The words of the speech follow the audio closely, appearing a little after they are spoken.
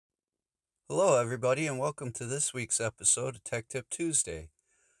Hello, everybody, and welcome to this week's episode of Tech Tip Tuesday.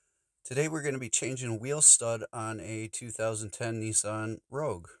 Today, we're going to be changing a wheel stud on a 2010 Nissan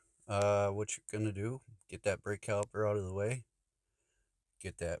Rogue. What you're going to do, get that brake caliper out of the way,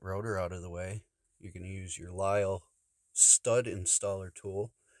 get that rotor out of the way. You're going to use your Lisle stud installer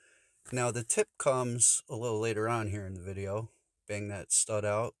tool. Now, the tip comes a little later on here in the video. Bang that stud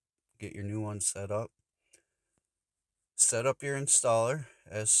out, get your new one set up. Set up your installer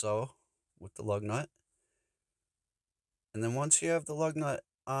as so with the lug nut. And then once you have the lug nut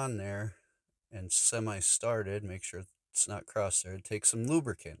on there and semi-started, make sure it's not cross-threaded, take some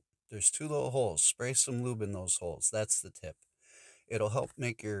lubricant. There's two little holes. Spray some lube in those holes. That's the tip. It'll help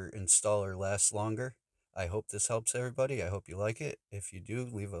make your installer last longer. I hope this helps everybody. I hope you like it. If you do,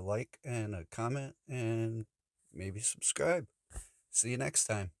 leave a like and a comment and maybe subscribe. See you next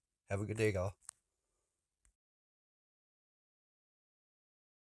time. Have a good day, y'all.